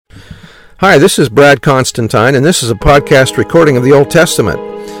Hi, this is Brad Constantine, and this is a podcast recording of the Old Testament.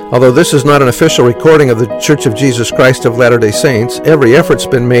 Although this is not an official recording of the Church of Jesus Christ of Latter-day Saints, every effort's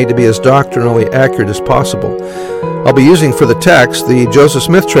been made to be as doctrinally accurate as possible. I'll be using for the text the Joseph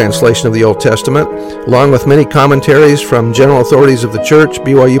Smith translation of the Old Testament, along with many commentaries from general authorities of the Church,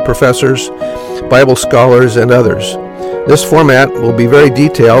 BYU professors, Bible scholars, and others. This format will be very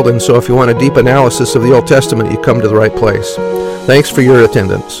detailed, and so if you want a deep analysis of the Old Testament, you come to the right place. Thanks for your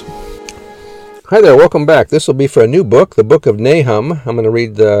attendance. Hi there, welcome back. This will be for a new book, the book of Nahum. I'm going to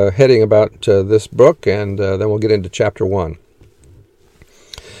read the heading about this book, and then we'll get into chapter 1.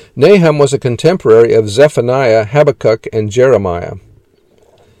 Nahum was a contemporary of Zephaniah, Habakkuk, and Jeremiah.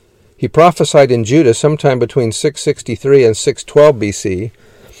 He prophesied in Judah sometime between 663 and 612 BC.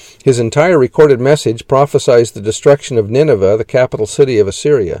 His entire recorded message prophesies the destruction of Nineveh, the capital city of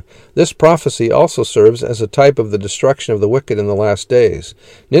Assyria. This prophecy also serves as a type of the destruction of the wicked in the last days.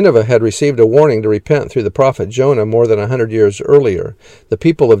 Nineveh had received a warning to repent through the prophet Jonah more than 100 years earlier. The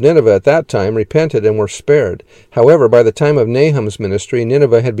people of Nineveh at that time repented and were spared. However, by the time of Nahum's ministry,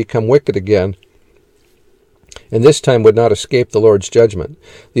 Nineveh had become wicked again, and this time would not escape the Lord's judgment.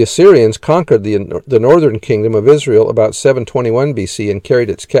 The Assyrians conquered the northern kingdom of Israel about 721 BC and carried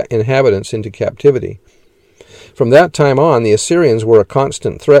its inhabitants into captivity. From that time on, the Assyrians were a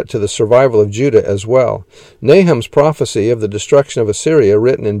constant threat to the survival of Judah as well. Nahum's prophecy of the destruction of Assyria,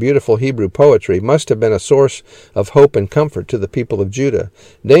 written in beautiful Hebrew poetry, must have been a source of hope and comfort to the people of Judah.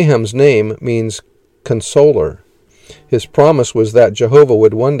 Nahum's name means consoler. His promise was that Jehovah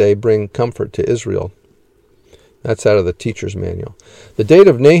would one day bring comfort to Israel. That's out of the teacher's manual. The date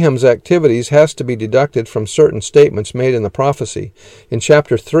of Nahum's activities has to be deducted from certain statements made in the prophecy. In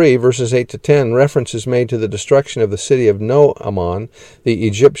chapter 3, verses 8 to 10, reference is made to the destruction of the city of No-Amon, the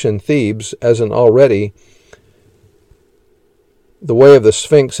Egyptian Thebes, as an already. The Way of the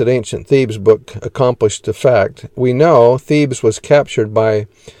Sphinx at Ancient Thebes book accomplished the fact. We know Thebes was captured by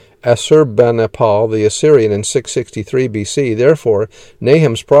Assurbanipal, the Assyrian, in 663 BC. Therefore,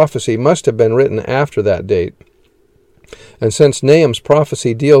 Nahum's prophecy must have been written after that date. And since Nahum's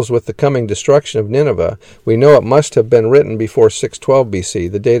prophecy deals with the coming destruction of Nineveh, we know it must have been written before 612 BC,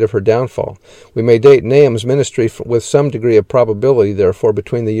 the date of her downfall. We may date Nahum's ministry with some degree of probability, therefore,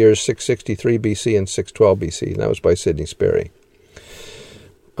 between the years 663 BC and 612 BC. And that was by Sidney Sperry.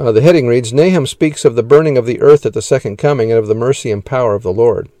 The heading reads, Nahum speaks of the burning of the earth at the second coming and of the mercy and power of the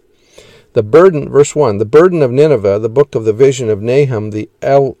Lord. The burden, verse 1, the burden of Nineveh, the book of the vision of Nahum the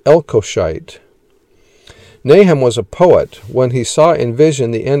Elkoshite. Nahum was a poet. When he saw in vision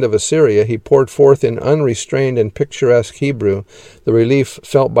the end of Assyria, he poured forth in unrestrained and picturesque Hebrew the relief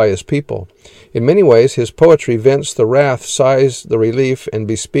felt by his people. In many ways, his poetry vents the wrath, sighs the relief, and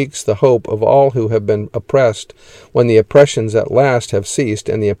bespeaks the hope of all who have been oppressed when the oppressions at last have ceased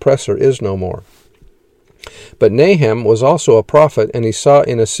and the oppressor is no more. But Nahum was also a prophet, and he saw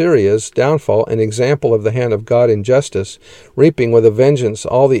in Assyria's downfall an example of the hand of God in justice, reaping with a vengeance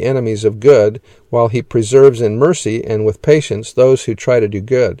all the enemies of good, while he preserves in mercy and with patience those who try to do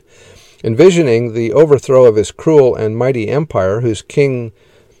good. Envisioning the overthrow of his cruel and mighty empire, whose kings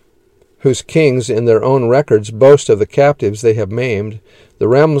in their own records boast of the captives they have maimed, the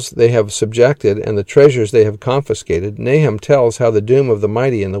realms they have subjected, and the treasures they have confiscated, Nahum tells how the doom of the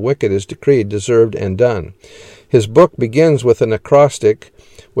mighty and the wicked is decreed, deserved, and done. His book begins with an acrostic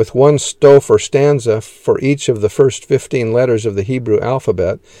with one strophe or stanza for each of the first 15 letters of the Hebrew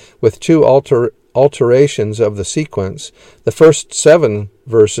alphabet, with two alterations of the sequence. The first 7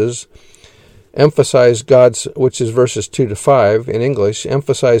 verses emphasize God's, which is verses 2 to 5 in English,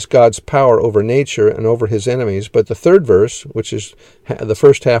 emphasize God's power over nature and over his enemies. But the third verse, which is the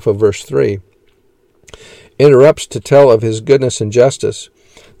first half of verse 3, interrupts to tell of his goodness and justice.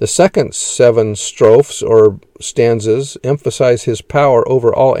 The second 7 strophes or stanzas emphasize his power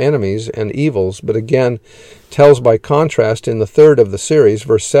over all enemies and evils, but again tells by contrast in the third of the series,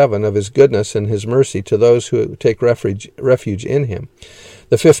 verse 7, of his goodness and his mercy to those who take refuge in him.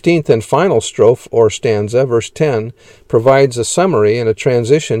 The 15th and final strophe or stanza, verse 10, provides a summary and a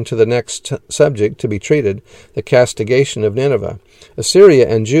transition to the next subject to be treated, the castigation of Nineveh. Assyria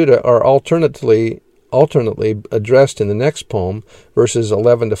and Judah are alternately addressed in the next poem, verses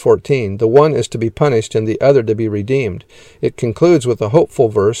 11 to 14. The one is to be punished and the other to be redeemed. It concludes with a hopeful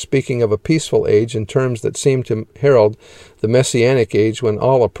verse speaking of a peaceful age in terms that seem to herald the messianic age when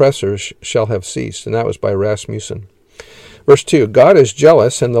all oppressors shall have ceased. And that was by Rasmussen. Verse 2, God is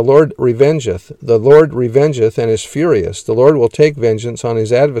jealous, and the Lord revengeth. The Lord revengeth, and is furious. The Lord will take vengeance on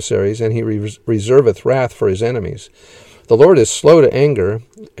his adversaries, and he reserveth wrath for his enemies. The Lord is slow to anger,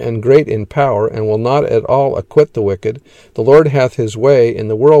 and great in power, and will not at all acquit the wicked. The Lord hath his way in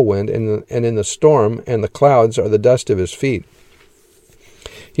the whirlwind, and in the storm, and the clouds are the dust of his feet.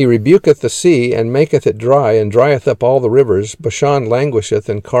 He rebuketh the sea, and maketh it dry, and drieth up all the rivers. Bashan languisheth,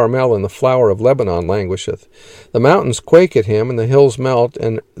 and Carmel and the flower of Lebanon languisheth. The mountains quake at him, and the hills melt,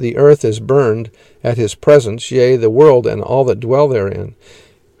 and the earth is burned at his presence, yea, the world and all that dwell therein.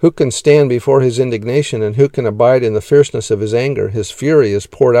 Who can stand before his indignation, and who can abide in the fierceness of his anger? His fury is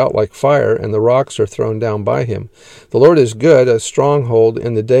poured out like fire, and the rocks are thrown down by him. The Lord is good, a stronghold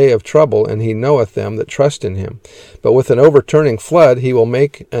in the day of trouble, and he knoweth them that trust in him. But with an overturning flood he will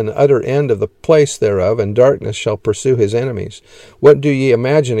make an utter end of the place thereof, and darkness shall pursue his enemies. What do ye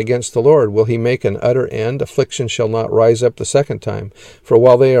imagine against the Lord? Will he make an utter end? Affliction shall not rise up the second time. For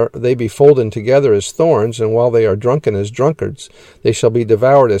while they be folden together as thorns, and while they are drunken as drunkards, they shall be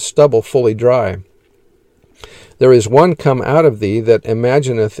devoured as stubble fully dry. There is one come out of thee that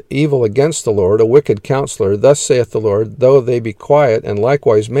imagineth evil against the Lord, a wicked counselor. Thus saith the Lord, though they be quiet, and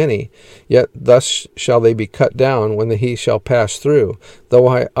likewise many, yet thus shall they be cut down when he shall pass through.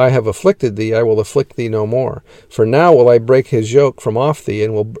 Though I have afflicted thee, I will afflict thee no more. For now will I break his yoke from off thee,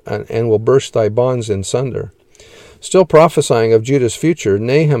 and will burst thy bonds in sunder. Still prophesying of Judah's future,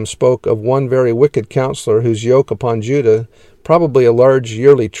 Nahum spoke of one very wicked counselor whose yoke upon Judah, probably a large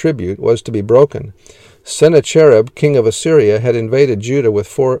yearly tribute, was to be broken. Sennacherib, king of Assyria, had invaded Judah with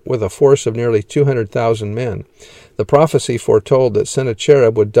a force of nearly 200,000 men. The prophecy foretold that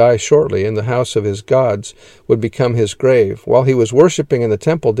Sennacherib would die shortly, and the house of his gods would become his grave. While he was worshipping in the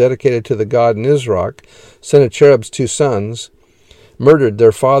temple dedicated to the god Nisroch, Sennacherib's 2 sons murdered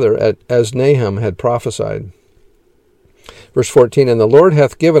their father as Nahum had prophesied. Verse 14, And the Lord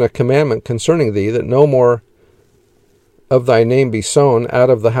hath given a commandment concerning thee, that no more of thy name be sown. Out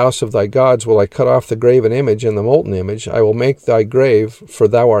of the house of thy gods will I cut off the graven image and the molten image. I will make thy grave, for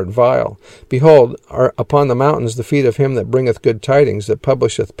thou art vile. Behold, are upon the mountains the feet of him that bringeth good tidings, that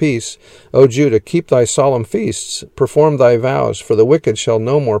publisheth peace. O Judah, keep thy solemn feasts, perform thy vows, for the wicked shall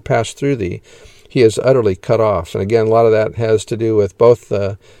no more pass through thee. He is utterly cut off. And again, a lot of that has to do with both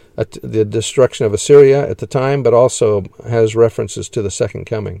the destruction of Assyria at the time, but also has references to the second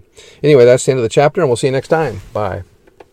coming. Anyway, that's the end of the chapter, and we'll see you next time. Bye.